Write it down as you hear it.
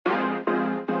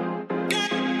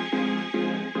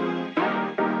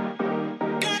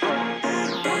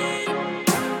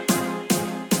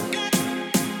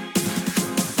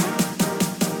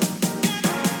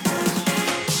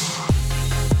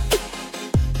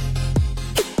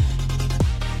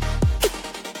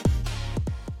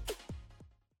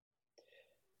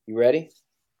You ready?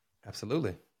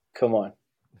 Absolutely. Come on.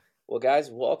 Well, guys,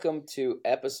 welcome to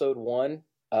episode 1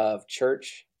 of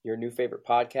Church, your new favorite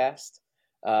podcast.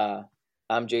 Uh,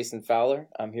 I'm Jason Fowler.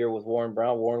 I'm here with Warren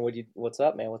Brown. Warren, what's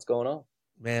up, man? What's going on?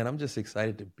 Man, I'm just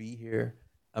excited to be here.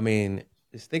 I mean,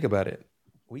 just think about it.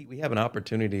 We have an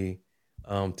opportunity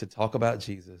to talk about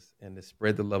Jesus and to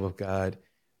spread the love of God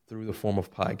through the form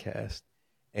of podcast.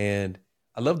 And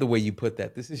I love the way you put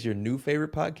that. This is your new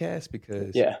favorite podcast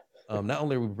because Yeah, not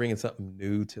only are we bringing something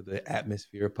new to the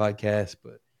atmosphere of podcast,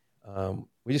 but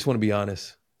we just want to be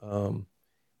honest.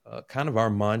 Kind of our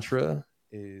mantra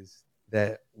is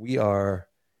that we are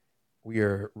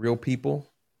real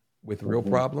people with real hmm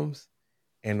problems,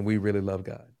 and we really love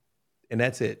God, and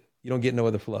that's it. You don't get no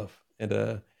other fluff, and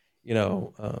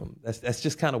that's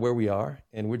just kind of where we are,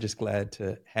 and we're just glad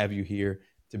to have you here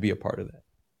to be a part of that.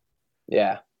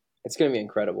 yeah. It's going to be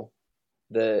incredible.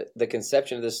 The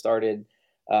conception of this started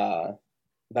uh,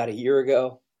 about a year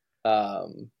ago.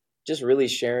 Just really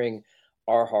sharing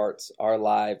our hearts, our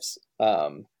lives,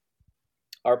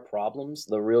 our problems,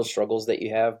 the real struggles that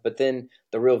you have, but then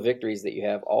the real victories that you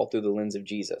have all through the lens of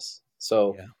Jesus.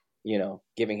 So, Yeah,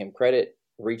 giving him credit,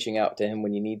 reaching out to him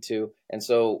when you need to. And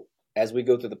so, as we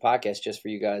go through the podcast, just for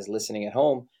you guys listening at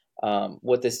home,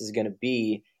 what this is going to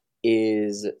be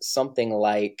is something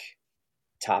like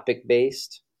topic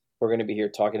based. We're going to be here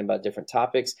talking about different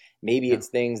topics. Maybe yeah, it's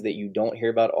things that you don't hear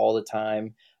about all the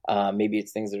time. Maybe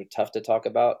it's things that are tough to talk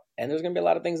about. And there's going to be a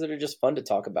lot of things that are just fun to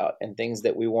talk about and things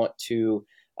that we want to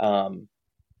um,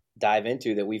 dive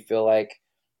into that we feel like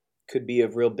could be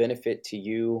of real benefit to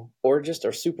you or just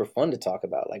are super fun to talk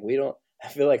about. I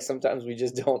feel like sometimes we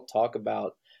just don't talk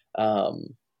about um,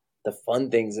 the fun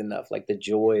things enough, like the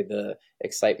joy, the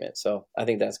excitement. So I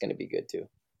think that's going to be good too.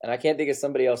 And I can't think of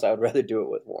somebody else I would rather do it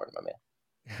with, Warren, my man.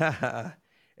 yeah.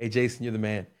 Hey, Jason, you're the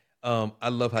man. I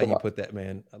love how Come you on. put that,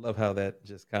 man. I love how that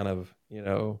just kind of,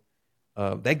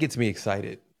 that gets me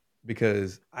excited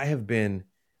because I have been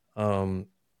um,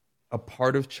 a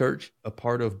part of church, a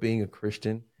part of being a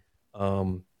Christian,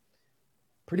 um,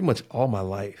 pretty much all my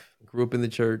life. Grew up in the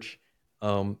church,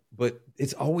 but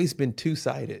it's always been two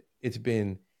sided. It's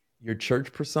been your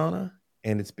church persona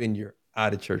and it's been your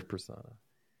out of church persona.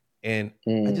 And I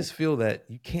Mm, just feel that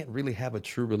you can't really have a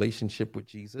true relationship with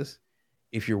Jesus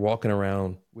if you're walking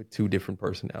around with two different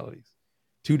personalities,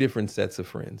 two different sets of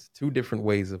friends, two different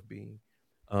ways of being.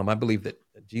 I believe that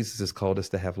Jesus has called us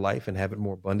to have life and have it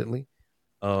more abundantly.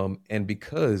 And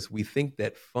because we think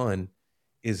that fun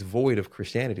is void of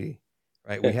Christianity,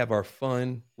 right? We have our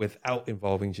fun without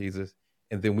involving Jesus,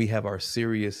 and then we have our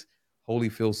serious, holy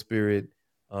filled spirit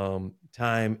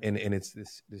time, and it's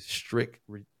this strict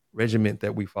regiment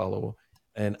that we follow.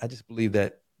 And I just believe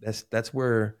that that's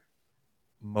where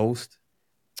most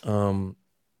um,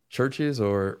 churches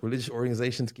or religious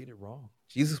organizations get it wrong.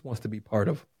 Jesus wants to be part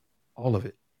of all of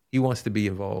it. He wants to be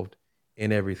involved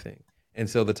in everything. And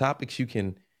so the topics you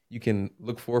can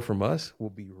look for from us will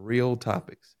be real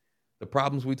topics. The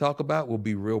problems we talk about will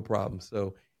be real problems.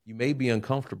 So you may be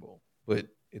uncomfortable, but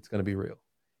it's going to be real.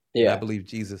 And I yeah. believe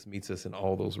Jesus meets us in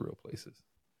all those real places.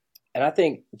 And I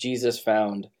think Jesus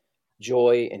found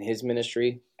joy in his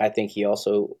ministry. I think he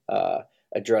also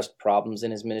addressed problems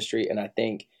in his ministry. And I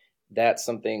think that's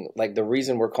something like the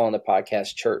reason we're calling the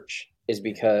podcast church is Yeah.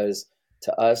 because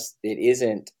to us, it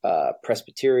isn't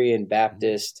Presbyterian, Mhm.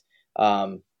 Baptist,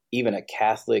 even a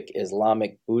Catholic,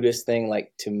 Islamic, Buddhist thing.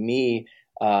 Like to me,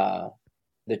 uh,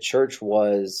 the church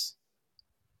was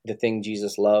the thing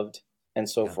Jesus loved. And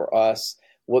so Yeah. for us,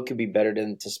 what could be better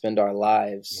than to spend our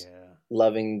lives Yeah.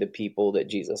 loving the people that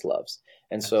Jesus loves?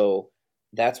 And Absolutely. so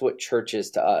that's what church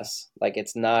is to us. Like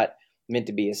it's not meant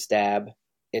to be a stab.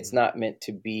 It's Mhm. not meant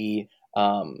to be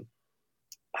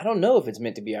I don't know if it's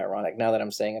meant to be ironic now that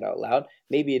I'm saying it out loud.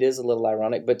 Maybe it is a little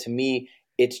ironic, but to me,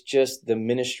 it's just the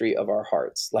ministry of our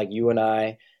hearts. Like you and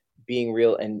I being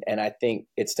real and I think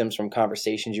it stems from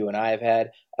conversations you and I have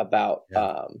had about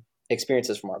Yeah.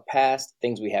 experiences from our past,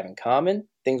 things we have in common,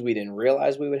 things we didn't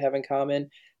realize we would have in common,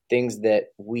 things that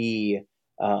we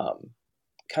um,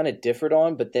 kind of differed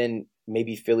on, but then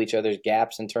maybe fill each other's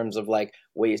gaps in terms of like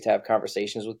ways to have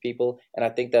conversations with people. And I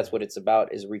think that's Yeah. what it's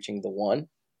about is reaching the one.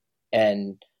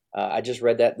 And I just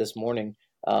read that this morning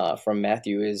from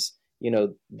Matthew is,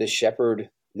 the shepherd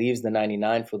leaves the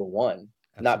 99 for the one,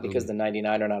 not because Absolutely. the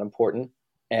 99 are not important.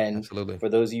 And Absolutely. for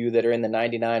those of you that are in the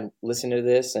 99, listen to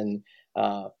this. And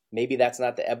maybe that's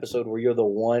not the episode where you're the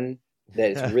one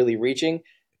that it's really reaching.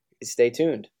 Stay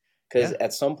tuned because Yeah,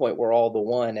 at some point we're all the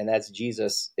one, and that's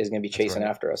Jesus is going to be that's chasing right.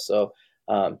 after us. So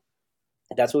um,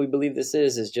 that's what we believe this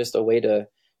is just a way to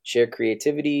share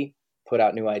creativity, put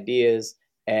out new ideas,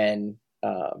 and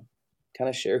um, kind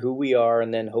of share who we are,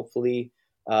 and then hopefully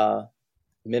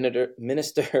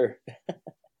minister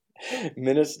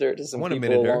minister to I some want a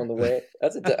people along minute. the way.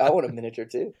 I want a miniature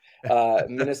too.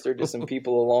 Minister to some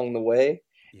people along the way,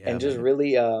 Yeah, and just man.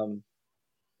 really,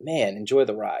 man, enjoy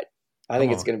the ride. I Come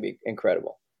think it's on. going to be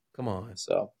incredible. Come on.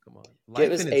 So Come on.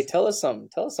 give Life us in a its tell us something.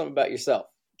 Tell us something about yourself.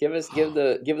 Give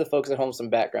the folks at home some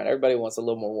background. Everybody wants a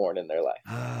little more Warren in their life.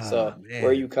 So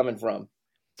where are you man. coming from?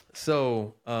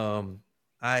 So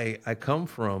I come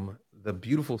from the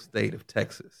beautiful state of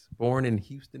Texas, born in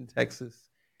Houston, Texas,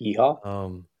 Yeehaw.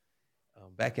 um,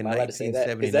 back Am in I allowed to say that?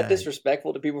 Is that 1979.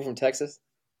 disrespectful to people from Texas?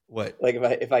 What? Like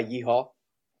if I yeehaw?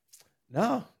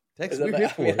 No, Is Texas, that we're here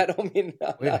I mean, for I it. don't mean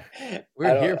We're we're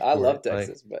I don't here I for love it. Like,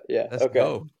 Texas, but yeah, let's okay.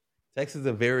 go. Texas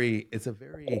is it's a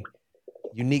very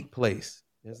unique place.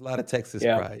 There's a lot of Texas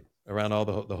Yeah, pride around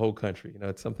the whole country. You know,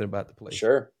 it's something about the place.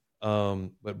 sure.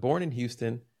 But born in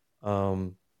Houston,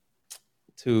 um,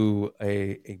 to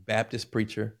a Baptist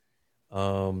preacher,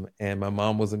 and my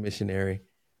mom was a missionary,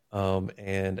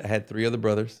 and I had three other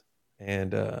brothers,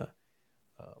 and uh,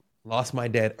 lost my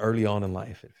dad early on in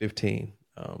life at 15.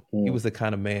 He Mm, was the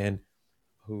kind of man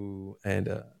who,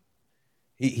 and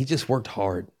he just worked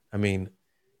hard. I mean,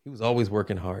 he was always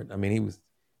working hard. I mean,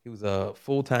 he was a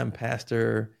full time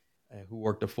pastor who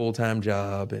worked a full time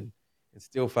job and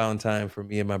still found time for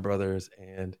me and my brothers.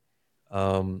 And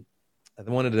um,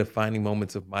 one of the defining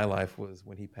moments of my life was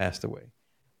when he passed away.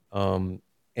 Um,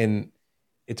 and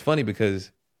it's funny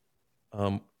because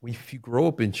if you grow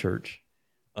up in church,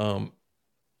 um,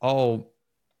 all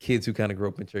kids who kind of grow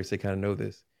up in church, they kind of know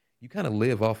this. You kind of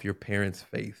live off your parents'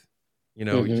 faith. You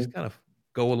know, you just hmm kind of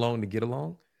go along to get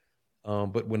along.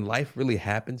 But when life really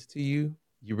happens to you,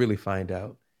 you really find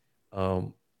out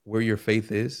where your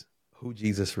faith is, who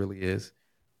Jesus really is.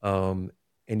 Um,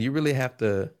 and you really have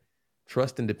to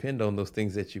trust and depend on those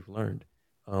things that you've learned.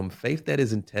 Faith that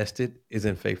isn't tested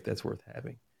isn't faith that's worth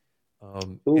having.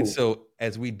 And Ooh, so,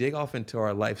 as we dig off into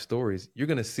our life stories, you're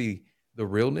going to see the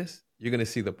realness, you're going to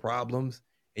see the problems,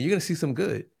 and you're going to see some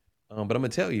good. But I'm going to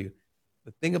tell you,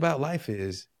 the thing about life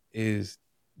is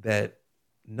that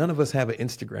none of us have an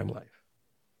Instagram life.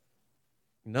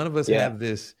 None of us yeah, have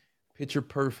this picture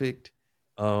perfect,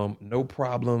 no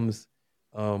problems,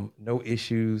 no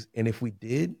issues. And if we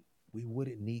did, we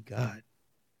wouldn't need God.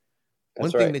 One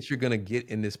that's thing right. that you're going to get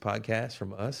in this podcast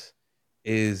from us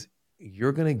is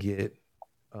you're going to get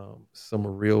some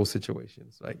real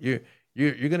situations. Like you're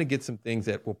going to get some things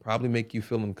that will probably make you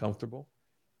feel uncomfortable.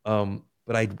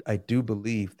 But I do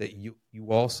believe that you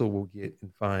also will get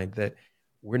and find that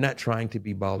we're not trying to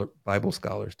be Bible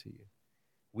scholars to you.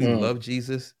 We Mm, love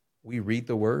Jesus. We read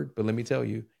the word, but let me tell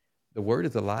you, the word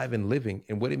is alive and living.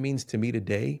 And what it means to me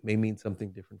today may mean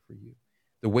something different for you.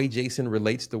 The way Jason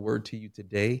relates the word to you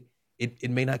today,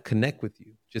 it may not connect with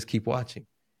you. Just keep watching.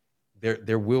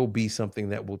 There will be something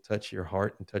that will touch your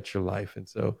heart and touch your life. And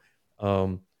so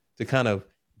to kind of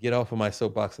get off of my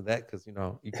soapbox of that, because you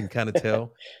know, you can kind of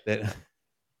tell that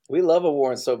we love a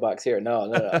Warren soapbox here. No,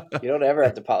 no, no. You don't ever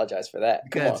have to apologize for that.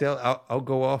 you Come kind of on, tell I'll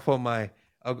go off on my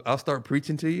I'll start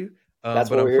preaching to you. that's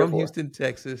But what I'm we're here from for. Houston,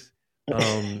 Texas.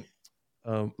 Um,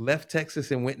 left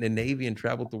Texas and went in the Navy and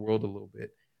traveled the world a little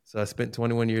bit. So I spent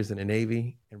 21 years in the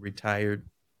Navy and retired.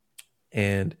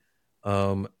 And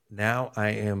now I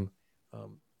am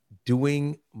um,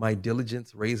 doing my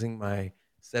diligence, raising my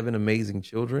seven amazing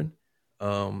children,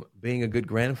 being a good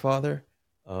grandfather,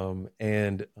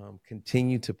 and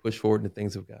continue to push forward in the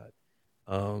things of God.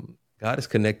 God has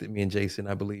connected me and Jason,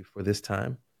 I believe, for this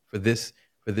time, for this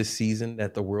season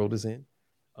that the world is in.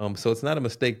 So it's not a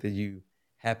mistake that you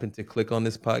happened to click on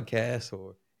this podcast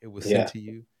or it was sent Yeah. to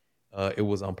you. It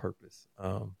was on purpose,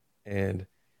 and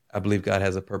I believe God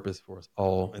has a purpose for us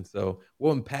all. And so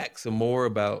we'll unpack some more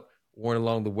about Warren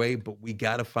along the way, but we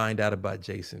got to find out about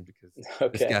Jason because this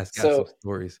Okay. guy's got some So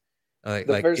stories.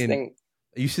 the first In thing,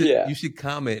 you yeah, should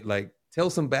comment, like tell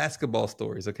some basketball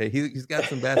stories. Okay, he's got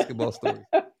some basketball stories.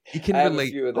 He can I have a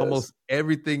relate few of those. almost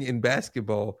everything in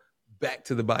basketball back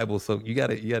to the Bible. So you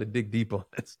gotta dig deep on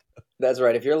that stuff. That's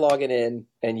right. If you're logging in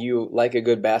and you like a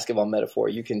good basketball metaphor,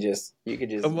 you can just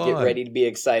Come get on. ready to be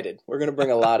excited. We're going to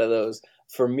bring a lot of those.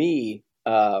 For me,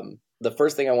 the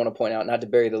first thing I want to point out, not to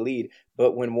bury the lead,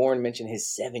 but when Warren mentioned his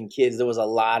 7 kids, there was a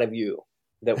lot of you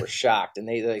that were shocked, and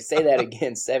they say that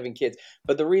again, 7 kids.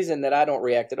 But the reason that I don't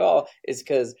react at all is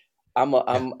because Yeah.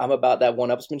 I'm about that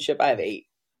one-upsmanship. I have 8.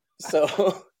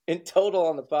 So in total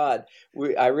on the pod,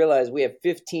 I realize we have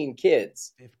 15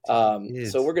 kids. 15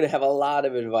 So we're kids. going to have a lot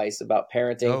of advice about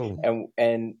parenting, Go.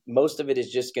 and most of it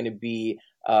is just going to be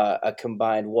a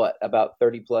combined about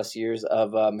 30 plus years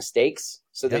of mistakes,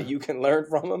 so that Yeah. you can learn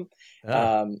from them.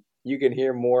 Yeah. you can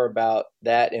hear more about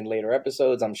that in later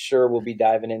episodes. I'm sure we'll be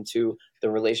diving into the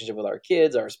relationship with our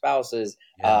kids, our spouses,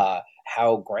 Yeah.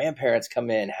 how grandparents come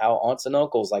in, how aunts and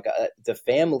uncles, like the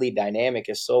family dynamic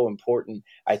is so important.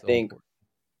 I So think important.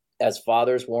 as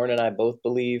fathers, Warren and I both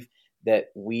believe that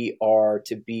we are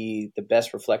to be the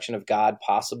best reflection of God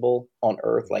possible on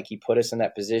earth. Like he put us in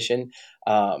that position.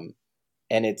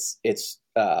 And it's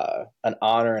an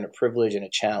honor and a privilege and a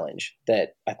challenge that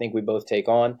I think we both take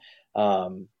on.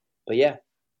 But yeah,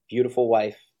 beautiful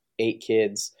wife, 8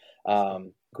 kids.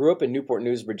 Grew up in Newport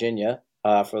News, Virginia.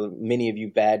 For many of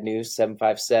you, bad news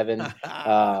 757.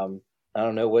 I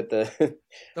don't know what the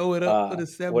Throw it up for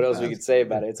the what else we could say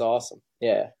about 757. it. It's awesome.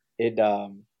 Yeah, it.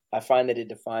 I find that it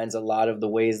defines a lot of the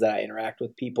ways that I interact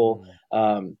with people.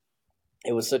 Mm,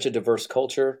 It was such a diverse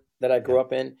culture that I yeah. grew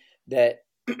up in that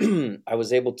I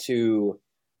was able to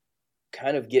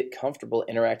kind of get comfortable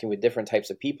interacting with different types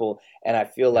of people. And I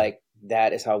feel Yeah. like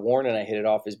that is how Warren and I hit it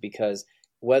off, is because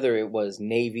whether it was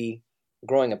Navy,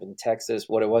 growing up in Texas,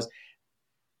 what it was,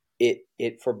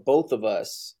 it for both of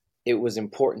us, it was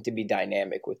important to be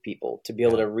dynamic with people, to be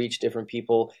able Yeah. to reach different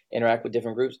people, interact with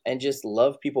different groups, and just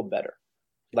love people better.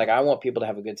 Yeah. Like I want people to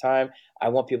have a good time. I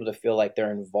want people to feel like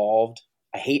they're involved.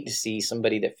 I hate to see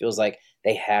somebody that feels like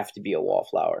they have to be a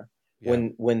wallflower Yeah.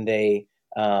 when they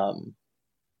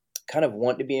kind of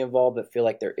want to be involved but feel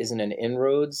like there isn't an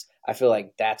inroads. I feel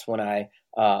like that's when I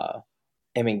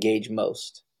am engaged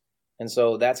most. And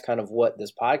so that's kind of what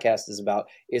this podcast is about,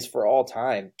 is for all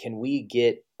time. Can we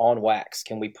get on wax?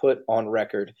 Can we put on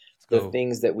record Let's the go.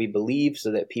 things that we believe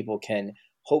so that people can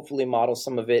hopefully model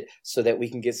some of it, so that we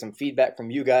can get some feedback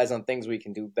from you guys on things we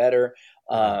can do better,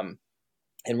 Yeah.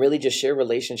 and really just share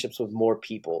relationships with more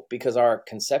people? Because our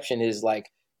conception is like,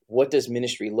 what does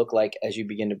ministry look like as you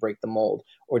begin to break the mold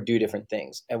or do Mhm. different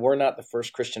things? And we're not the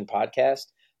first Christian podcast.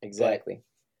 But Exactly.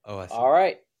 oh, I see. All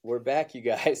right. We're back, you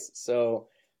guys. So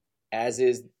as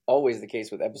is always the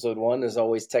case with episode one, there's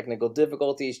always technical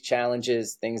difficulties,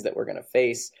 challenges, things that we're going to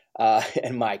face.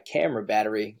 And my camera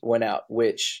battery went out,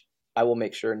 which I will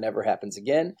make sure never happens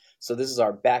again. So this is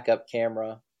our backup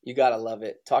camera. You got to love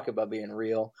it. Talk about being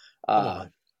real. Come Uh, on.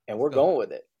 and Let's we're go. going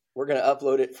with it. We're going to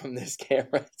upload it from this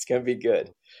camera. It's going to be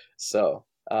good. So,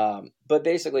 but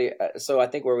basically, so I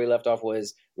think where we left off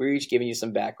was we were each giving you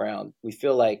some background. We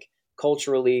feel like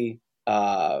culturally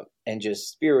and just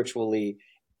spiritually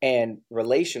and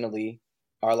relationally,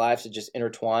 our lives are just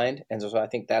intertwined. And so I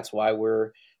think that's why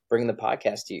we're bringing the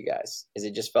podcast to you guys, is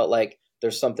it just felt like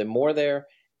there's something more there.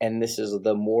 And this is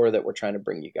the more that we're trying to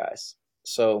bring you guys.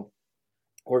 So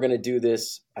we're going to do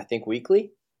this, I think,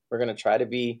 weekly. We're going to try to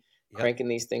be Yep. cranking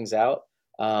these things out.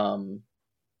 Um,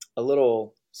 a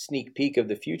little sneak peek of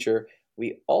the future.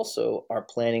 We also are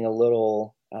planning a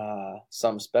little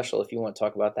something special. If you want to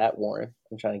talk about that, Warren,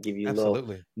 I'm trying to give you a little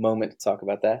Absolutely. moment to talk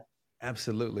about that.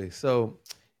 Absolutely. So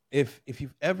if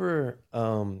you've ever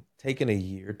taken a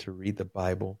year to read the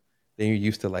Bible, then you're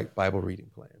used to like Bible reading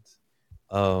plans.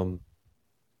 Um,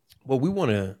 what we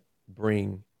want to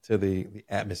bring to the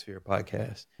Atmosphere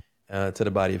podcast, to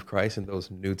the body of Christ and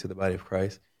those new to the body of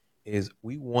Christ, is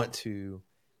we want to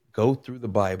go through the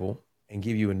Bible and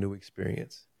give you a new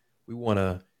experience. We want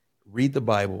to read the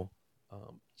Bible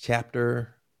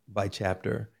chapter by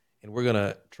chapter, and we're going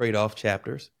to trade off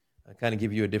chapters, kind of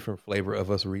give you a different flavor of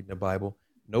us reading the Bible.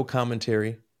 No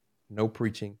commentary, no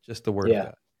preaching, just the Word of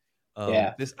Yeah. God.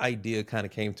 Yeah. This idea kind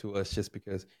of came to us just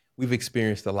because we've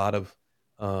experienced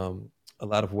um, a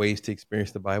lot of ways to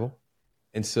experience the Bible,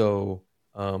 and so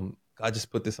God just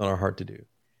put this on our heart to do.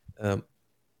 Um,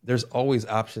 there's always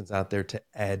options out there to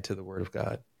add to the Word of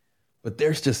God, but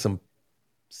there's just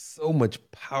so much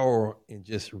power in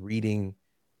just reading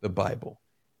the Bible,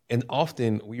 and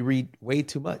often we read way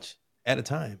too much at a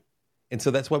time, and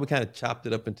so that's why we kind of chopped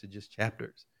it up into just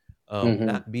chapters. Mm-hmm.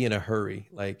 Not be in a hurry.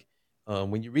 Like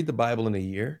when you read the Bible in a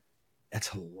year,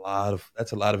 that's a lot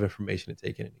of information to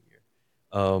take in a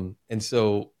year. And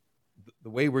so the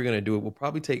way we're going to do it will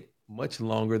probably take much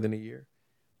longer than a year,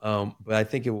 but I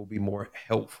think it will be more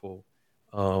helpful,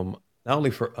 not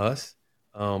only for us,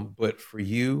 but for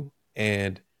you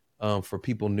and for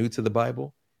people new to the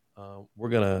Bible.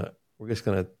 We're just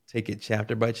gonna take it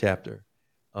chapter by chapter,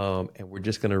 and we're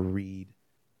just gonna read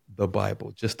the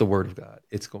Bible, just the Word of God.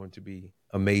 It's going to be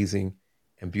amazing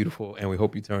and beautiful, and we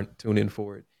hope you tune in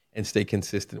for it and stay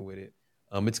consistent with it.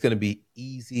 It's going to be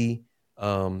easy,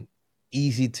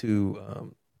 easy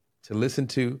to listen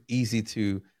to, easy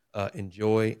to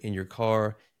enjoy in your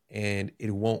car, and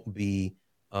it won't be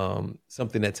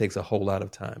something that takes a whole lot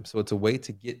of time. So it's a way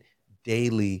to get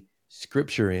daily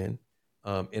scripture in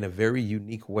a very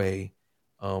unique way,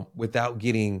 without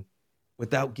getting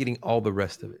all the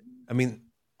rest of it. I mean,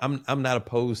 I'm not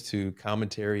opposed to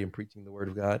commentary and preaching the word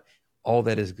of God. All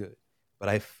that is good. But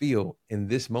I feel in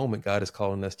this moment, God is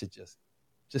calling us to just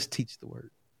teach the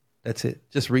word. That's it.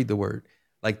 Just read the word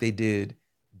like they did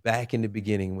back in the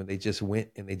beginning when they just went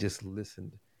and they just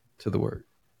listened to the word.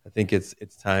 I think it's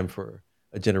time for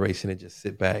a generation to just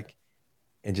sit back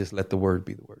and just let the word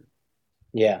be the word.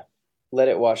 Yeah. Let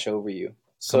it wash over you. Come on.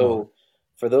 So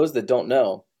for those that don't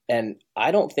know, and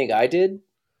I don't think I did,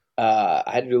 I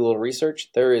had to do a little research.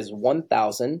 There is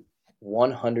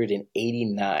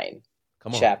 1,189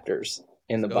 Come on. chapters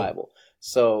in Let's the go. Bible.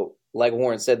 So, like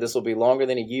Warren said, this will be longer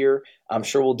than a year. I'm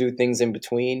sure we'll do things in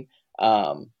between.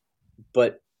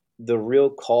 But the real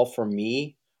call for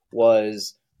me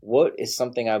was, what is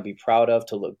something I'd be proud of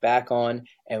to look back on?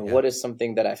 And Yeah. what is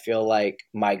something that I feel like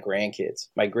my grandkids,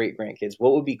 my great grandkids,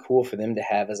 what would be cool for them to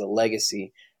have as a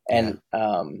legacy? Yeah.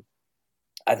 And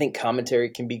I think commentary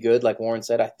can be good. Like Warren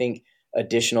said, I think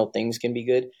additional things can be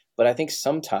good. But I think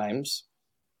sometimes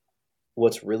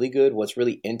what's really good, what's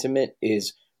really intimate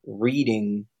is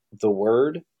reading the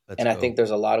word. Let's And I think go.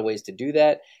 there's a lot of ways to do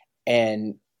that.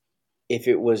 And if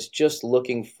it was just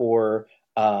looking for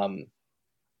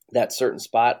that certain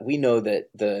spot, we know that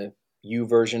the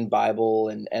YouVersion Bible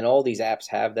and all these apps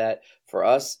have that. For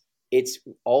us, it's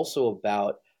also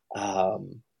about,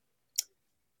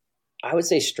 I would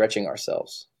say, stretching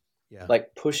ourselves, Yeah.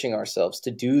 like pushing ourselves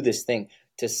to do this thing,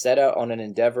 to set out on an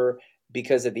endeavor,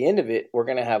 because at the end of it, we're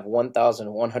going to have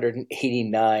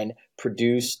 1,189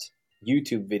 produced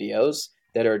YouTube videos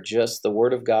that are just the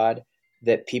word of God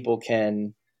that people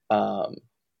can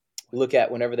look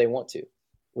at whenever they want to.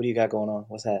 What do you got going on?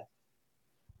 What's that?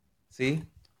 See,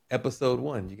 episode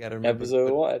 1. You got to remember to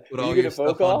Episode one. put Did you all get your a phone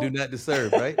stuff on Do call? Not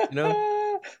Disturb, right?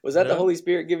 Was You that the know Holy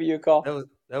Spirit giving you a call? that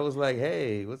was like,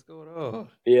 hey, what's going on?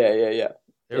 Yeah, yeah, yeah.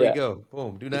 There we Yeah. go.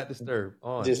 Boom. Do Not Disturb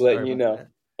on. Just Sorry letting you about know.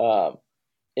 that. Um,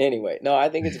 anyway, no, I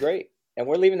think it's great. And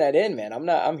we're leaving that in, man.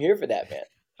 I'm here for that, man.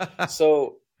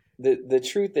 So the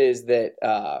truth is that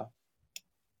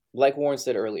like Warren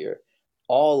said earlier,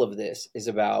 all of this is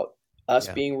about us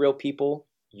Yeah. being real people,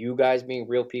 you guys being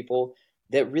real people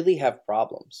that really have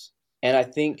problems. And I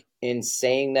think in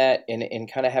saying that and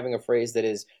kind of having a phrase that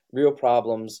is real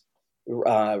problems,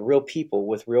 real people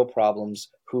with real problems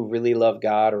who really love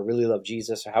God or really love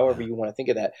Jesus, or however Yeah. you want to think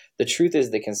of that, the truth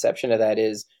is the conception of that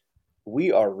is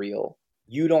we are real.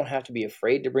 You don't have to be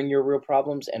afraid to bring your real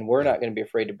problems, and we're Yeah. not going to be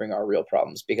afraid to bring our real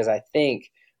problems, because I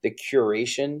think the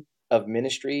curation of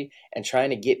ministry and trying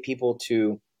to get people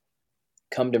to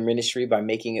come to ministry by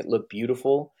making it look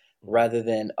beautiful Mhm. rather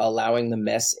than allowing the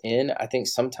mess in, I think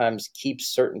sometimes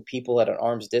keeps certain people at an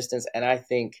arm's distance. And I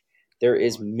think there Come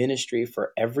is on. ministry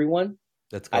for everyone.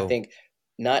 Let's I go. think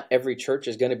not every church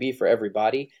is going to be for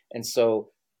everybody. And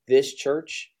so this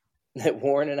church that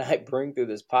Warren and I bring through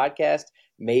this podcast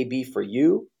may be for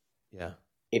you. Yeah.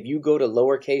 If you go to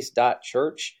lowercase dot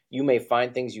church, you may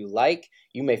find things you like.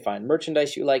 You may find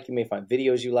merchandise you like. You may find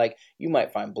videos you like. You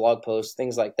might find blog posts,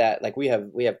 things like that. Like we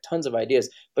have tons of ideas.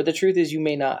 But the truth is, you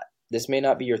may not. This may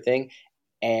not be your thing.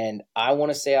 And I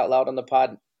want to say out loud on the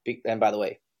pod. And by the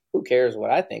way, who cares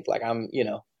what I think? Like I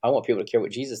want people to care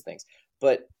what Jesus thinks.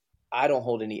 But I don't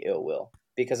hold any ill will,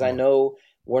 because Come I on. know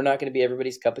we're not going to be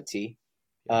everybody's cup of tea.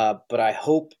 Yeah. But I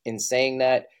hope in saying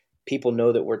that, people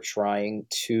know that we're trying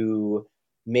to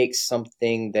make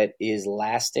something that is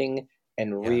lasting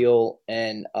and Yeah. real,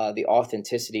 and the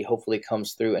authenticity hopefully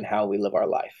comes through in how we live our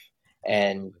life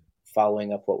and Absolutely.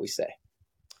 following up what we say.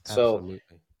 So Absolutely.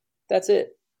 that's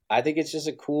it. I think it's just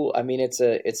a cool, I mean, it's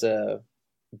a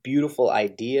beautiful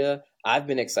idea. I've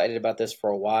been excited about this for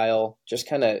a while. Just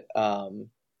kind of,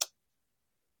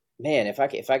 man, if I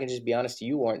can just be honest to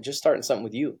you, Warren, just starting something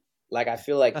with you. Like I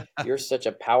feel like you're such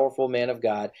a powerful man of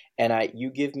God, and you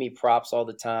give me props all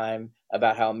the time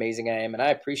about how amazing I am, and I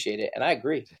appreciate it, and I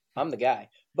agree. I'm the guy,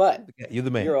 but You're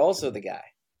the man. you're also the guy.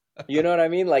 You know what I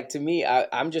mean? Like to me,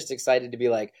 I'm just excited to be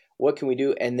like, what can we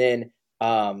do? And then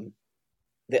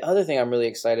the other thing I'm really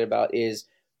excited about is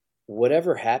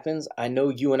whatever happens, I know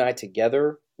you and I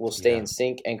together will stay Yeah. in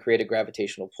sync and create a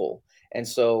gravitational pull. And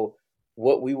so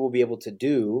what we will be able to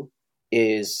do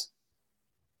is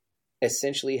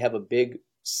essentially have a big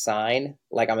sign,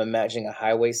 like I'm imagining a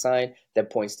highway sign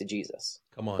that points to Jesus.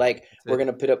 Come on. Like That's we're it.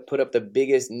 gonna put up the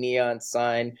biggest neon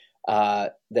sign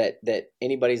that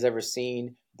anybody's ever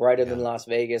seen, brighter than Yeah. Las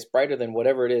Vegas, brighter than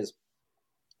whatever it is,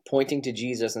 pointing to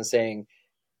Jesus and saying,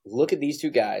 "Look at these two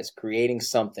guys creating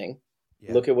something.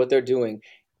 Yeah. Look at what they're doing."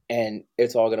 And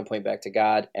it's all going to point back to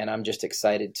God. And I'm just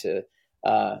excited to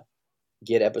uh,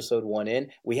 get episode 1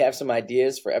 in. We have some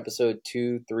ideas for episode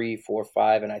 2, 3, 4,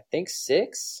 5, and I think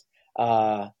 6.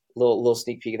 Little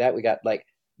sneak peek of that. We got like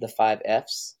the 5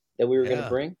 Fs that we were going to Yeah.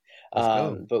 bring. Let's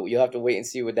go. But you'll have to wait and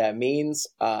see what that means.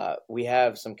 We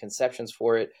have some conceptions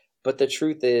for it, but the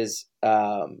truth is,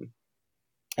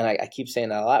 and I keep saying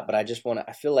that a lot, but I just want to,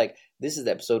 I feel like this is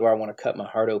the episode where I want to cut my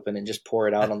heart open and just pour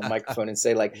it out on the microphone and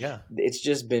say, like, Yeah. it's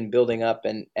just been building up,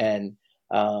 and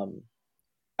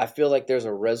I feel like there's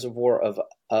a reservoir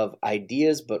of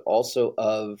ideas, but also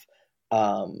of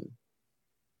um,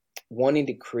 wanting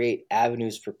to create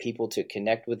avenues for people to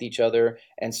connect with each other.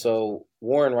 And so,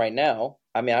 Warren, right now,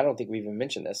 I mean, I don't think we even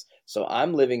mentioned this. So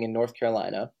I'm living in North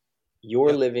Carolina. You're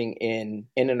Yep. living in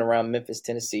and around Memphis,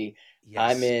 Tennessee.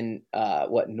 I'm Yes. in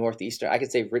northeastern. I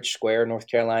could say Rich Square, North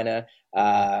Carolina.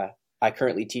 Yeah. I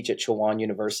currently teach at Chowan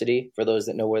University, for those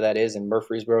that know where that is, in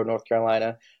Murfreesboro, North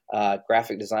Carolina.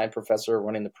 Graphic design professor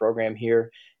running the program here,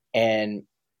 and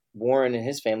Warren and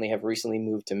his family have recently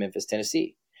moved to Memphis,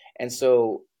 Tennessee, and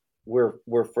so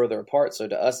we're further apart. So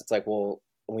to us, it's like, well,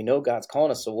 we know God's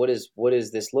calling us. So what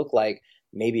does this look like?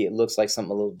 Maybe it looks like something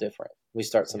a little different. We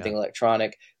start something Yeah.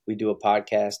 electronic. We do a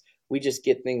podcast. We just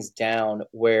get things down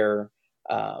where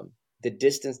the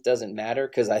distance doesn't matter,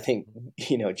 because I think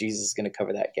Jesus is going to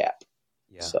cover that gap.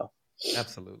 Yeah. So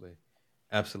Absolutely.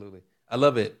 Absolutely. I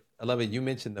love it. I love it. You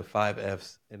mentioned the 5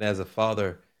 Fs. And as a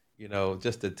father,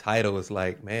 just the title is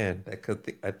like, man, that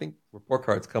could I think report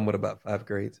cards come with about 5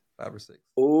 grades, 5 or 6.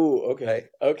 ooh, Right? okay,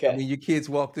 I okay, mean, your kids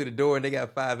walk through the door and they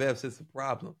got 5 Fs. It's a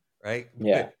problem, right?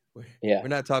 yeah, But yeah, we're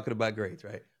not talking about grades,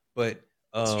 right? But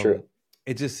it's true.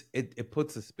 it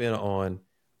puts a spin on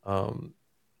um,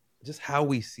 just how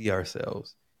we see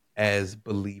ourselves as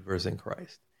believers in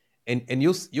Christ. And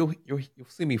you'll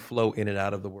see me flow in and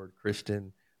out of the word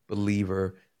Christian,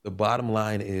 believer. The bottom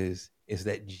line is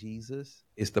that Jesus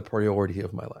is the priority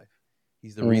of my life.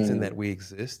 He's the reason that Mm, we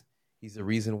exist. He's the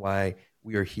reason why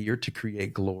we are here to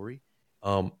create glory.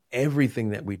 Everything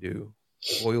that we do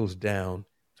boils down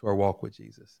to our walk with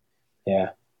Jesus.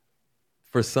 yeah,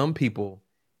 For some people,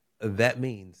 that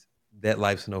means that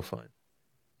life's no fun,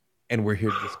 and we're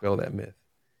here to dispel that myth,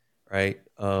 right?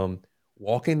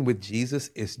 Walking with Jesus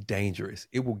is dangerous.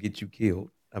 It will get you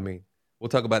killed. I mean, we'll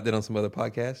talk about that on some other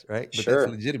podcasts, right? But that's sure,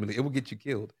 legitimately, it will get you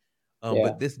killed. yeah,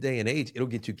 But this day and age, it'll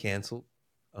get you canceled.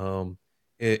 Um,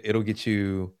 it'll get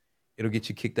you,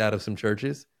 kicked out of some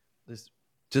churches,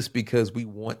 just because we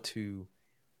want to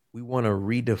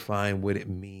redefine what it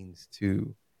means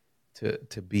to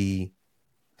be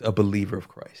a believer of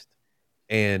Christ.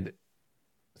 And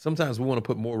sometimes we want to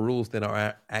put more rules than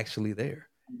are actually there.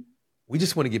 We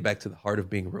just want to get back to the heart of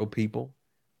being real people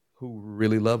who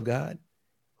really love God,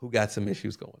 who got some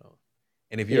issues going on.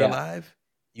 And if you're yeah. alive,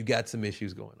 you got some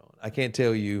issues going on. I can't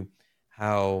tell you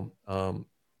how,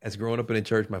 as growing up in a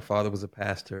church, my father was a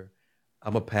pastor.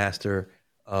 I'm a pastor,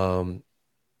 a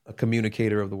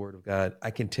communicator of the word of God.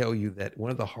 I can tell you that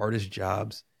one of the hardest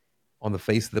jobs on the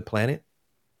face of the planet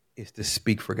is to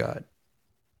speak for God.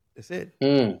 That's it.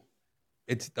 Mm,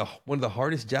 It's the one of the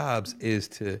hardest jobs is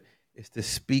to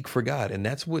speak for God, and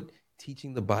that's what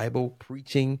teaching the Bible,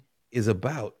 preaching is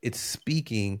about. It's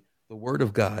speaking the word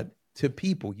of God to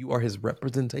people. You are His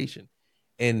representation,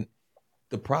 and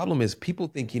the problem is people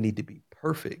think you need to be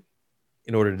perfect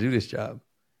in order to do this job,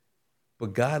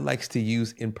 but God likes to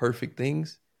use imperfect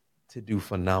things to do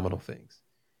phenomenal things.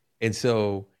 And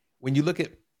so when you look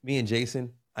at me and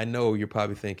Jason, I know you're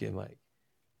probably thinking like,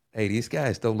 hey, these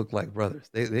guys don't look like brothers.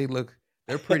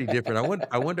 They're pretty different.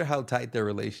 I wonder how tight their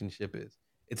relationship is.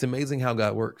 It's amazing how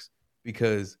God works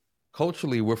because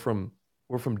culturally we're from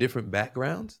different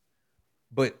backgrounds,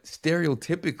 but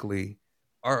stereotypically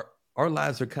our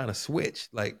lives are kind of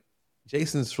switched. Like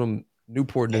Jason's from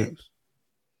Newport News.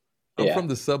 I'm yeah, from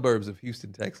the suburbs of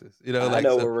Houston, Texas. I Like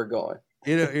know so where we're going.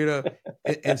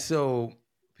 and so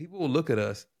people will look at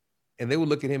us and they will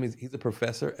look at him as he's a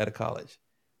professor at a college,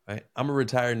 right? I'm a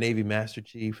retired Navy Master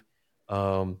Chief.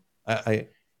 I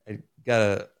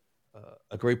got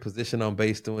a great position on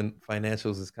base doing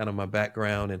financials is kind of my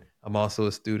background, and I'm also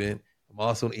a student. I'm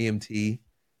also an EMT.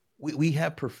 We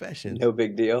have professions, No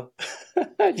big deal.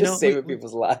 you Just know. We saving we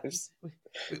people's lives.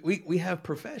 we have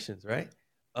professions, right?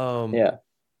 Um, Yeah,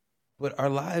 but our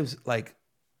lives, like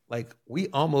we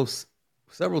almost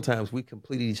several times we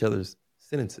completed each other's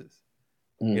sentences.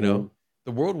 You know, hmm,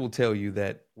 the world will tell you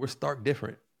that we're stark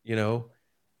different.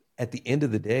 At the end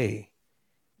of the day,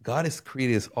 God has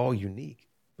created us all unique,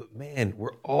 but man,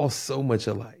 we're all so much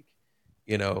alike.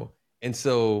 You know, and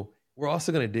so we're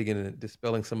also going to dig into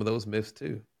dispelling some of those myths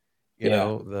too.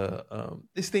 yeah,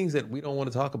 These things that we don't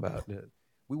want to talk about.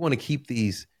 We want to keep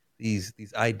these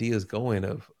ideas going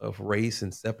of race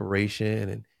and separation,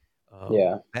 and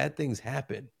yeah, bad things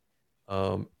happen.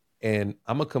 Um, and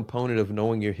I'm a component of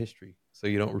knowing your history so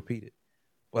you don't repeat it.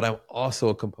 but I'm also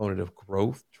a component of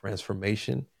growth,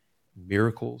 transformation,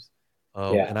 miracles.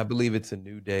 Yeah. And I believe it's a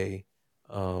new day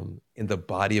in the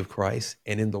body of Christ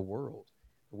and in the world.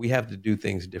 We have to do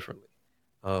things differently.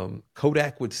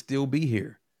 Kodak would still be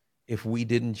here if we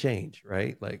didn't change,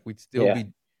 right? Like we'd still Yeah.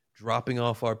 be dropping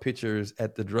off our pictures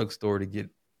at the drugstore to get,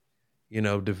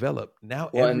 developed. Now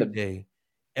Well, and every the day, yeah,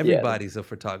 everybody's a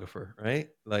photographer, right?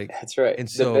 Like, that's right. and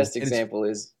The so, best and it's example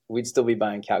is we'd still be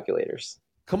buying calculators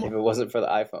come if on, it wasn't for the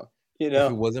iPhone, you if it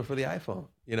know? wasn't for the iPhone,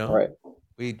 Right.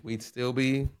 we'd still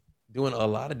be doing a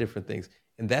lot of different things,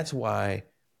 and that's why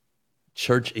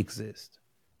church exists.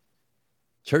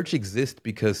 Church exists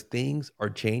because things are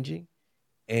changing,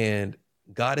 and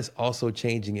God is also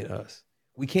changing in us.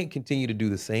 We can't continue to do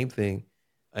the same thing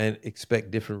and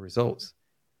expect different results.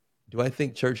 Do I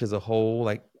think church as a whole,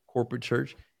 like corporate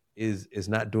church, is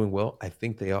not doing well? I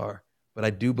think they are, but I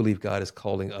do believe God is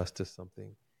calling us to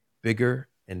something bigger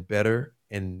and better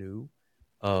and new,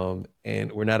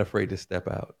 and we're not afraid to step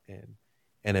out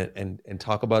and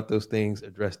talk about those things,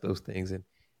 address those things,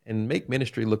 and make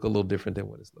ministry look a little different than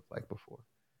what it's looked like before.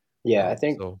 Yeah, I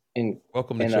think So, in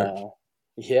welcome to in church.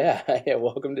 yeah, yeah,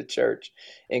 welcome to church.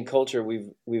 In culture,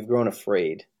 we've grown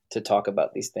afraid to talk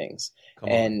about these things. Come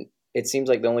on. And it seems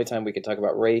like the only time we can talk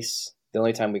about race, the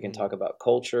only time we can Mhm. talk about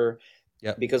culture,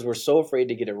 Yep. because we're so afraid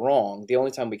to get it wrong, the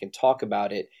only time we can talk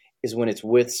about it is when it's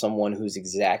with someone who's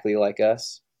exactly like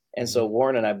us. And so Hmm.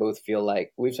 Warren and I both feel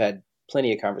like we've had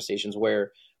plenty of conversations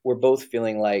where we're both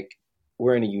feeling like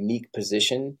we're in a unique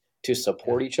position to Yeah.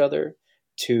 support each other,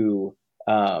 to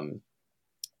um,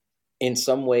 in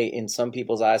some way, in some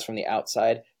people's eyes from the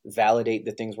outside, validate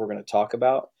the things we're going to talk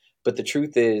about. But the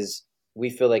truth is, we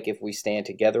feel like if we stand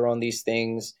together on these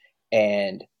things,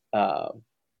 and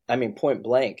I mean, point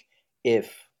blank,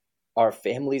 if our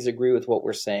families agree with what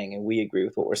we're saying and we agree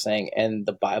with what we're saying, and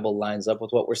the Bible lines up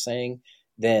with what we're saying,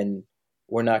 then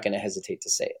we're not going to hesitate to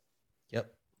say it.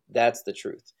 Yep. That's the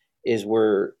truth. Is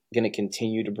we're going to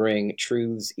continue to bring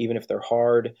truths, even if they're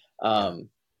hard. Yeah.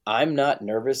 I'm not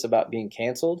nervous about being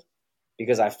canceled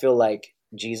because I feel like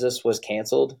Jesus was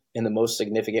canceled in the most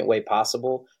significant way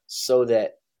possible so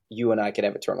that you and I could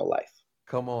have eternal life.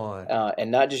 Come on.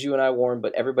 And not just you and I, Warren,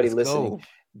 but everybody Let's listening. go.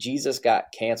 Jesus got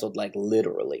canceled like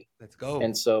literally. Let's go.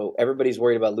 And so everybody's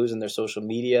worried about losing their social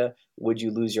media. Would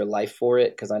you lose your life for it?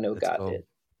 Because I know Let's God did. go. Let's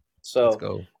So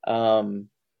go. um,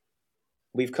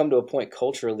 we've come to a point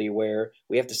culturally where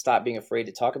we have to stop being afraid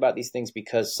to talk about these things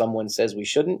because someone says we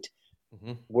shouldn't.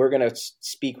 Hmm. We're going to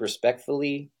speak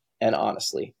respectfully and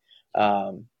honestly.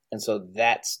 And so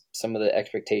that's some of the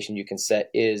expectation you can set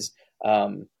is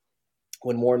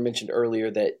when Warren mentioned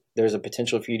earlier that there's a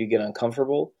potential for you to get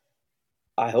uncomfortable.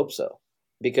 I hope so,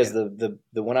 because Yeah.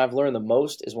 the when I've learned the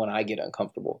most is when I get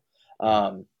uncomfortable.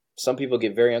 Yeah. Some people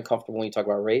get very uncomfortable when you talk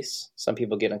about race. Some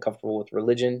people get uncomfortable with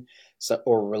religion,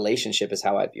 or relationship is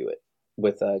how I view it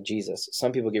with Jesus.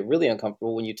 Some people get really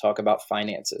uncomfortable when you talk about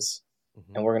finances,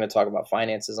 Hmm. and we're going to talk about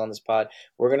finances on this pod.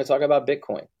 We're going to talk about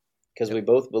Bitcoin because we Yep.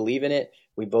 both believe in it.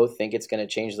 We both think it's going to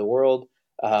change the world,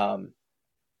 um,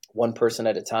 one person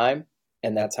at a time.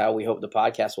 And Yep. that's how we hope the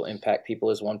podcast will impact people,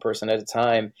 is one person at a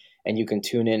time. And you can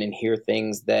tune in and hear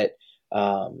things that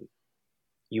um,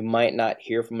 you might not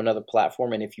hear from another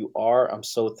platform. And if you are, I'm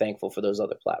so thankful for those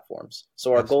other platforms.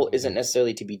 So our goal isn't Absolutely.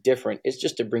 necessarily to be different. It's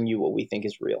just to bring you what we think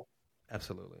is real.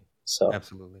 Absolutely. So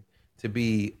Absolutely. To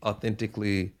be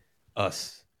authentically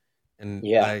us. And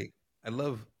yeah, I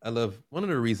love one of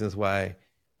the reasons why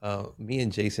me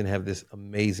and Jason have this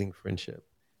amazing friendship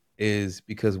is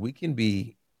because we can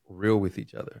be real with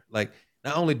each other. Like,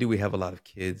 not only do we have a lot of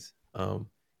kids, and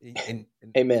and,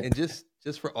 amen. and just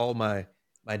for all my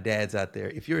dads out there,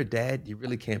 if you're a dad, you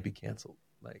really can't be canceled.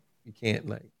 Like, you can't,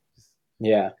 like, just,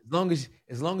 Yeah,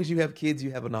 as long as you have kids,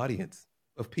 you have an audience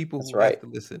of people that's who have right. to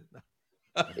listen.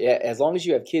 Yeah, as long as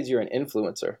you have kids, you're an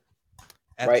influencer,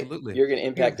 right? Absolutely. You're going to Yeah.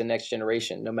 impact the next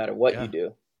generation no matter what you Yeah. do.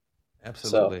 So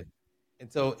Absolutely.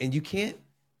 And you can't,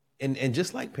 and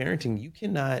just like parenting, you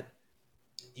can't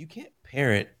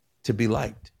parent to be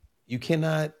liked. You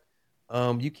can't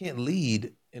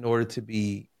lead in order to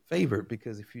be favored,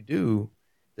 because if you do,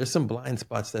 there's some blind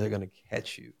spots that are going to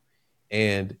catch you.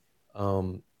 And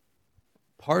um,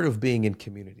 part of being in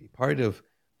community, part of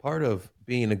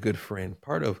being a good friend,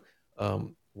 part of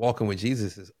walking with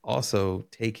Jesus is also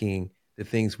taking the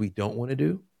things we don't want to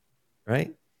do,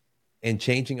 right, and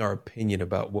changing our opinion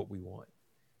about what we want,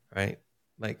 right?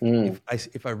 Like, mm,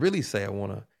 if I really say I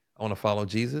want to follow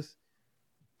Jesus,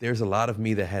 there's a lot of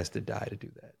me that has to die to do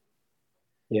that.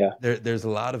 yeah, There's a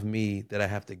lot of me that I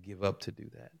have to give up to do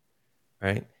that,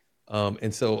 right?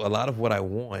 And so a lot of what I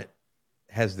want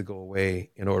has to go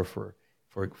away in order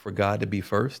for God to be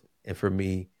first and for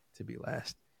me to be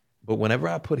last. But whenever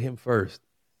I put him first,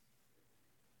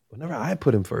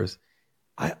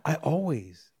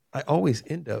 I always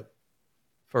end up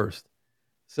first.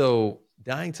 So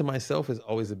dying to myself is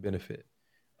always a benefit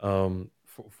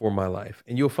for my life.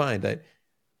 And you'll find that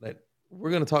we're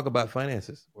going to talk about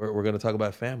finances. We're going to talk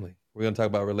about family. We're going to talk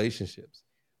about relationships.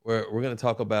 We're going to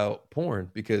talk about porn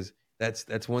because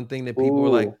that's one thing that people are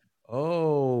like, Ooh,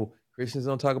 oh, Christians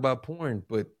don't talk about porn,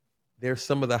 but they're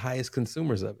some of the highest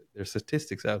consumers of it. There's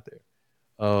statistics out there.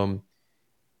 Um,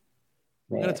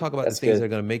 we're going to man, talk about the that's things that good. are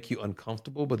going to make you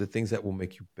uncomfortable, but the things that will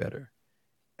make you better.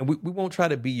 And we won't try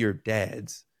to be your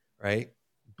dads, right?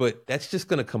 But that's just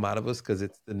going to come out of us because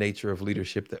it's the nature of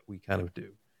leadership that we kind of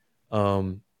do.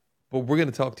 Um, but we're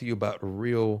going to talk to you about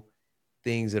real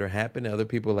things that are happening. Other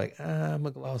people are like, I'm going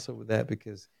to gloss over that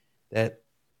because that,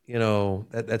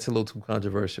 that's a little too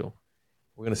controversial.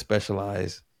 We're going to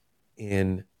specialize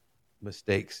in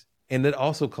mistakes. And that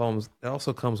also comes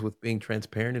with being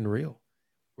transparent and real.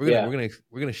 We're gonna Yeah. we're gonna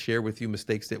we're gonna share with you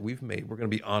mistakes that we've made. We're gonna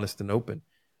be honest and open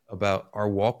about our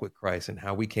walk with Christ and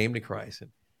how we came to Christ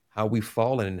and how we've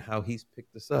fallen and how He's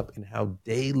picked us up and how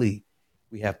daily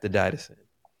we have to die to sin.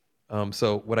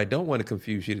 So what I don't want to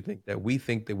confuse you to think that we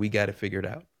got it figured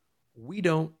out. We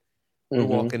don't. We're Mm-hmm.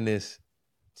 walking this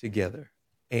together,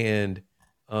 and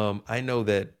I know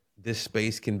that this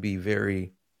space can be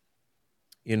very,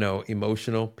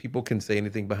 emotional. People can say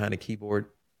anything behind a keyboard.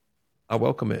 I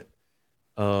welcome it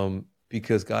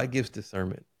because God gives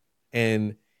discernment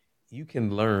and you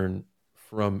can learn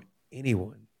from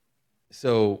anyone.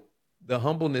 So the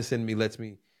humbleness in me lets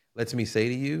me say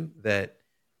to you that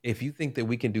if you think that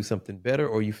we can do something better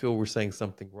or you feel we're saying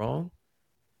something wrong,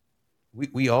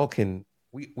 we all can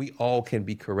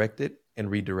be corrected and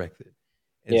redirected.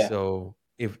 And Yeah. so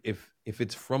if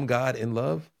it's from God in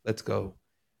love, let's go.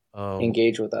 Um,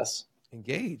 Engage with us.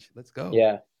 engage. Let's go.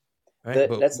 Yeah. Right.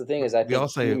 But That's the thing is I we think all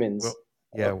say, well, humans.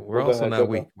 yeah, Oh, we're well, go also ahead. not Go.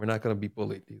 weak. We're not going to be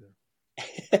bullied either.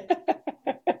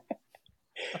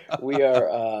 We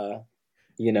are.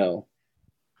 You know.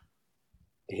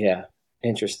 Yeah.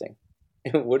 Interesting.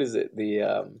 What is it?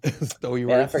 The Stow your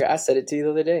man. I words. forgot. I said it to you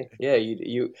the other day. Yeah.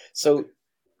 You. So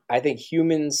I think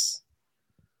humans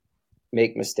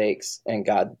make mistakes, and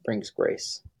God brings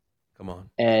grace. Come on.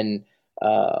 And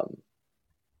um,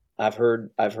 I've heard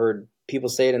people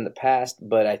say it in the past,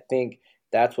 but I think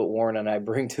that's what Warren and I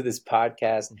bring to this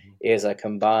podcast Mhm. is a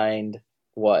combined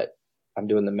what I'm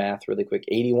doing the math really quick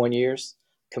 81 years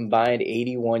combined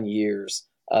 81 years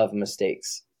of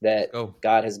mistakes Let's that go.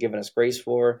 God has given us grace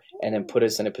for and then put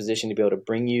us in a position to be able to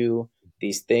bring you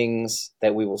these things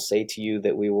that we will say to you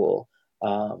that we will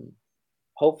um,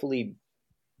 hopefully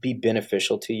be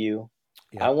beneficial to you.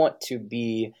 Yeah, I want to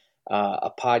be a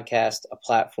podcast, a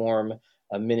platform,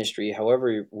 a ministry,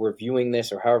 however we're viewing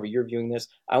this or however you're viewing this.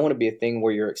 I want to be a thing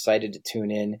where you're excited to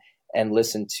tune in and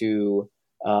listen to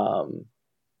um,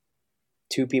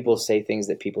 two people say things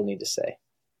that people need to say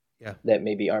yeah, that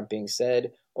maybe aren't being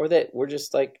said, or that we're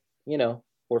just like,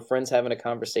 we're friends having a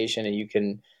conversation and you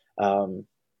can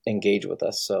engage with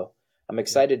us. So I'm yeah.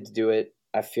 excited to do it.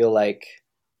 I feel like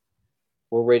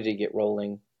we're ready to get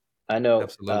rolling. I know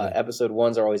Absolutely. episode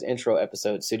ones are always intro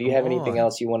episodes. So do you Come have anything on.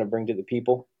 else you want to bring to the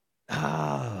people?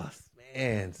 Ah,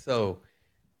 man. So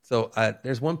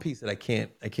there's one piece that I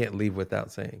can't leave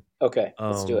without saying. Okay,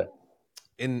 let's do it.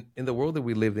 Um, in the world that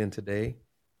we live in today,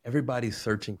 everybody's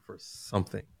searching for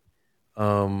something.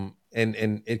 And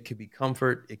it could be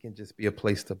comfort. It can just be a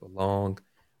place to belong.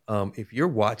 If you're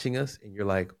watching us and you're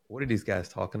like, what are these guys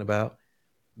talking about?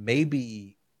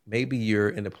 Maybe you're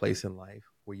in a place in life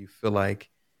where you feel like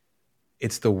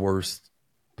it's the worst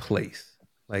place.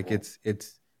 Like it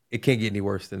can't get any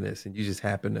worse than this. And you just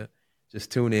happen to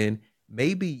just tune in.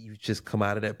 Maybe you just come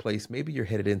out of that place. Maybe you're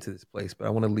headed into this place, but I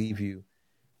want to leave you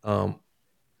um,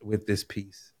 with this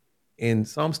piece. In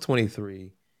Psalms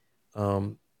 23,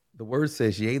 um, the word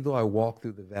says, yea, though I walk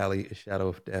through the valley of shadow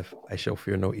of death, I shall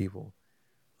fear no evil.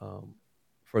 Um,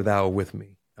 for thou art with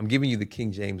me. I'm giving you the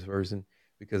King James version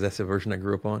because that's the version I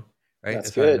grew up on, right?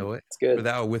 That's That's how I good. know it. That's For good.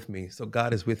 thou art with me. So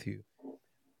God is with you.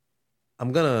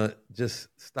 I'm gonna just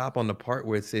stop on the part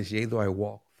where it says, yea, though I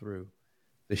walk through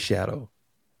the shadow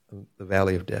of the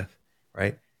valley of death,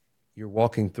 right? You're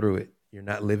walking through it. You're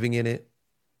not living in it.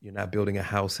 You're not building a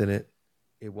house in it.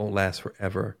 It won't last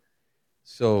forever.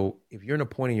 So if you're in a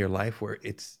point in your life where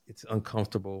it's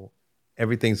uncomfortable,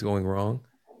 everything's going wrong,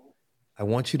 I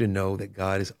want you to know that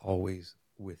God is always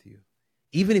with you.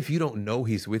 Even if you don't know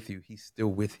He's with you, He's still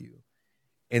with you.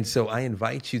 And so I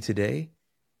invite you today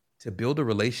to build a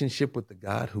relationship with the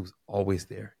God who's always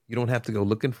there. You don't have to go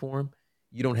looking for Him.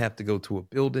 You don't have to go to a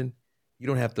building. You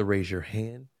don't have to raise your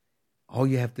hand. All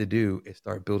you have to do is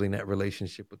start building that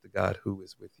relationship with the God who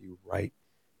is with you right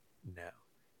now.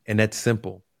 And that's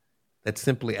simple. That's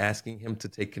simply asking him to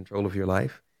take control of your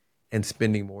life and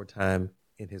spending more time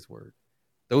in his word.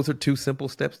 Those are two simple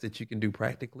steps that you can do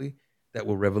practically that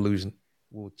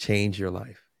will change your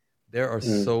life. There are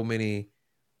so many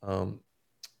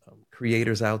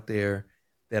creators out there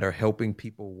that are helping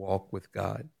people walk with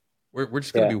God. We're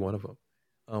just going to be one of them.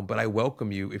 But I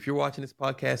welcome you. If you're watching this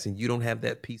podcast and you don't have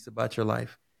that peace about your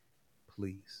life,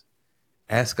 please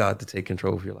ask God to take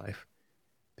control of your life.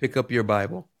 Pick up your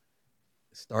Bible.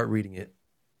 Start reading it.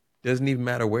 Doesn't even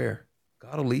matter where.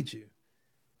 God will lead you.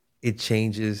 It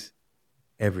changes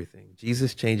everything.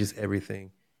 Jesus changes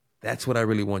everything. That's what I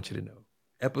really want you to know.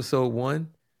 Episode 1,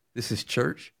 this is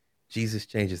church. Jesus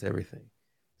changes everything.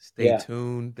 Stay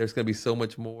tuned. There's going to be so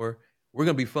much more. We're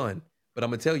going to be fun. But I'm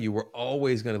going to tell you, we're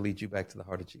always going to lead you back to the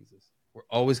heart of Jesus. We're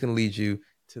always going to lead you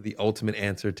to the ultimate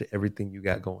answer to everything you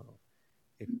got going on.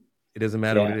 It doesn't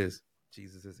matter what it is.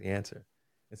 Jesus is the answer.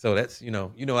 And so that's,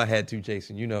 I had to,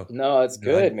 Jason, No, it's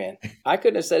good, man. I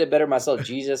couldn't have said it better myself.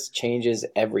 Jesus changes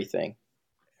everything.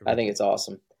 I think it's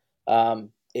awesome.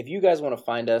 If you guys want to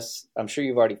find us, I'm sure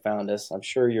you've already found us. I'm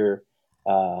sure you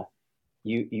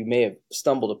may have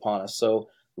stumbled upon us. So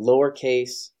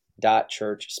lowercase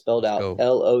 .church, spelled out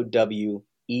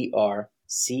LOWERCASE.CHURCH.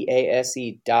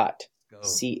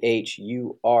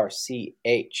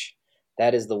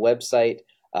 That is the website.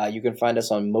 You can find us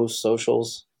on most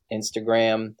socials,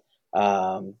 Instagram,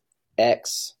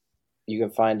 X. You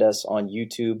can find us on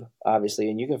YouTube,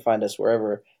 obviously, and you can find us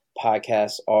wherever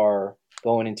podcasts are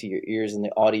going into your ears in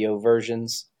the audio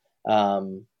versions.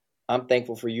 I'm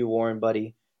thankful for you, Warren,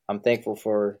 buddy. I'm thankful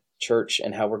for church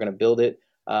and how we're going to build it.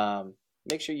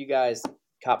 Make sure you guys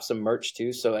cop some merch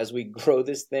too. So as we grow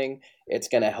this thing, it's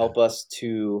going to help us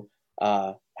to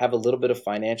have a little bit of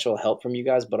financial help from you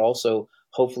guys, but also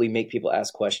hopefully make people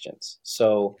ask questions.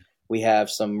 So we have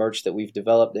some merch that we've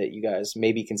developed that you guys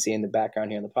maybe can see in the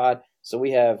background here in the pod. So we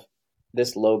have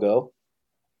this logo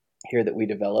here that we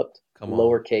developed,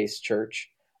 lowercase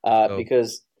church,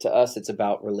 because to us, it's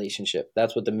about relationship.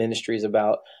 That's what the ministry is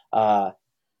about. But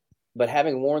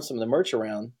having worn some of the merch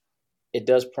around, it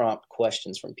does prompt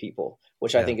questions from people,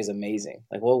 which I think is amazing.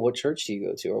 Like, well, what church do you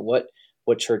go to? Or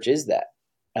what church is that?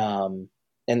 And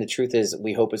the truth is,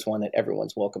 we hope it's one that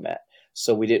everyone's welcome at.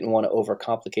 So we didn't want to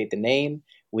overcomplicate the name.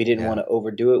 We didn't want to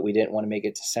overdo it. We didn't want to make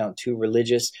it to sound too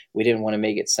religious. We didn't want to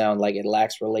make it sound like it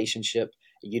lacks relationship.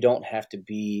 You don't have to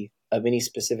be of any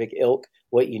specific ilk.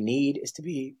 What you need is to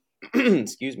be,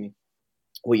 excuse me,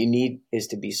 what you need is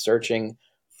to be searching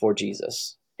for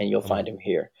Jesus, and you'll find him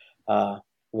here.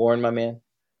 Warren, my man,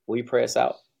 will you pray us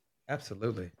out?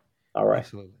 Absolutely. All right.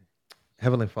 Absolutely.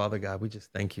 Heavenly Father, God, we just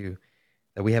thank you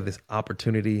that we have this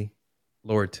opportunity,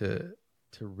 Lord, to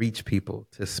reach people,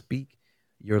 to speak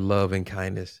your love and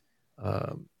kindness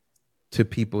to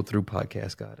people through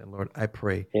podcast, God. And Lord, I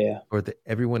pray, Lord, that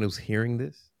everyone who's hearing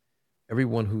this,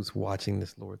 everyone who's watching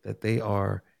this, Lord, that they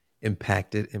are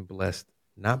impacted and blessed,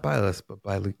 not by us, but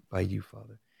by you,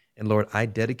 Father. And Lord, I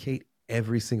dedicate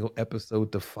every single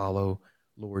episode to follow,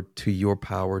 Lord, to your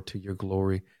power, to your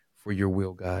glory, for your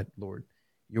will, God. Lord,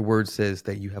 your word says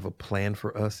that you have a plan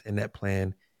for us, and that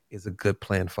plan is a good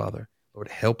plan, Father. Lord,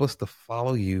 help us to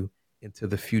follow you into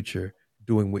the future,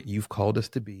 doing what you've called us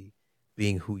to be,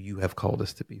 being who you have called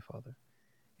us to be, Father.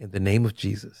 In the name of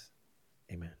Jesus,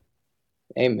 amen.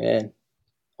 Amen.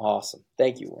 Awesome.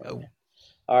 Thank you, Warren.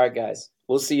 All right, guys.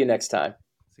 We'll see you next time.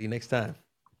 See you next time.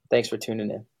 Thanks for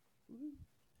tuning in.